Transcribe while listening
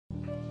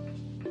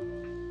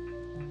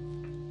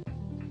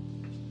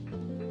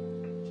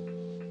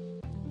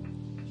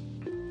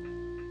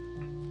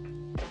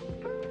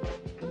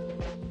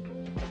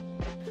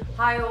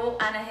Hi all,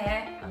 Anna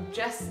here. I'm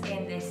just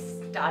in this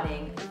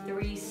stunning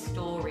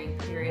 3-storey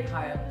period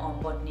home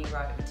on Bodney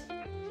Road.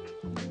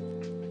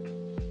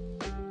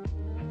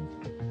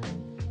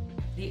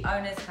 The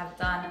owners have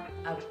done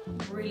a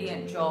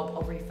brilliant job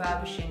of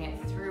refurbishing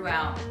it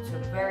throughout to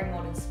a very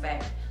modern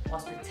spec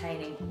whilst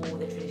retaining all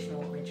the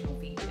traditional original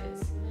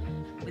features.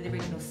 With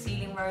original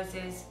ceiling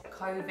roses,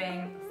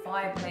 coving,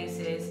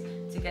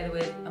 fireplaces, together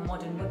with a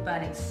modern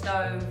wood-burning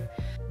stove,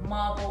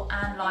 marble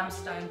and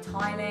limestone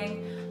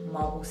tiling,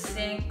 marble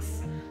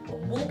sinks, a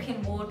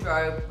walk-in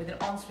wardrobe with an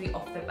ensuite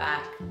off the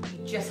back.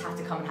 You just have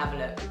to come and have a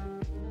look.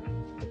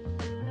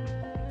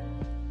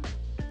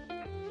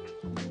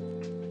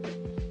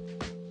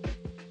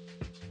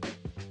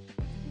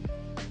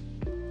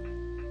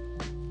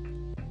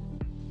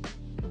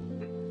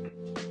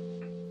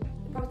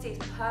 The property is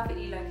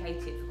perfectly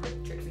located for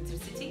quick trips into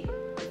the city,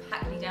 with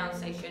Hackney Down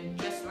station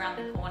just around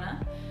the corner.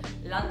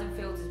 London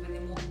Fields is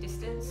within walking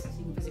distance, so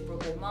you can visit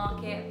Broadway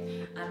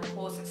Market, and of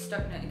course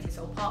Stoke Newington and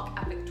Clissold Park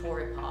and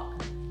Victoria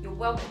Park. You're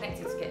well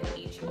connected to get to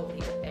each of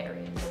these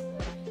areas.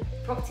 The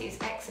property is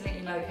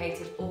excellently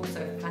located also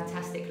for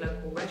fantastic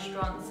local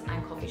restaurants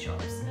and coffee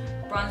shops.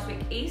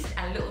 Brunswick East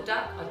and Little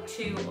Duck are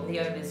two of the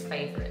owners'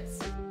 favourites.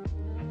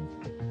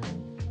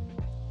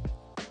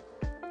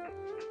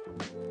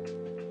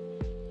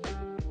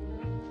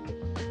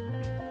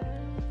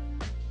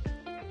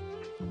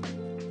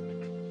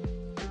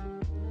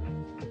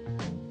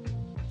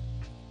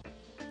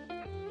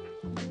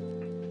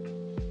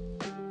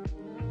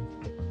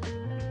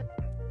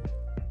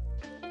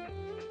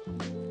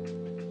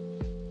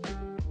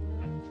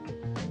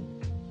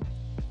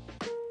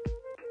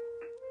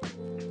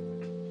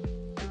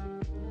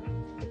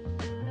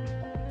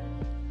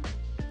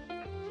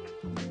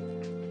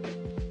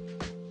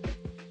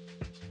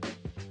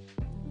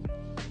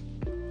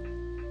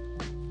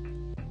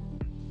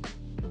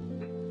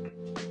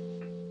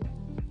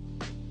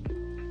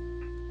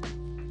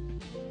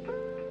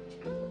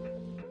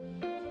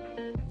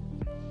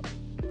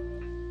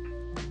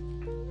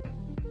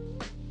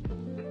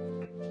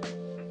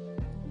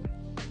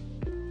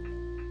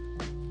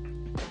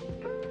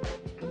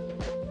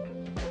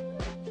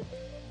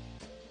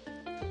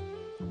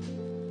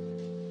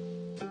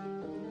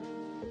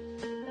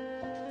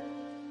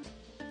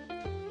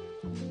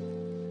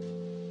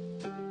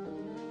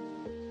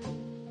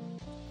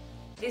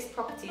 This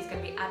property is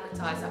going to be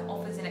advertised at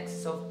offers in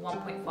excess of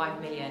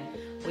 1.5 million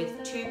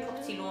with 2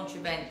 property launch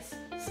events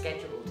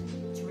scheduled.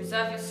 To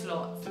reserve your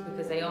slots,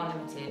 because they are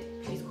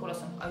limited, please call us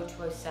on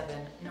 0207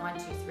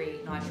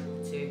 923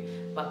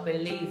 9222. But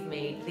believe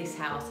me, this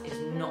house is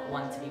not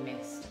one to be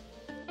missed.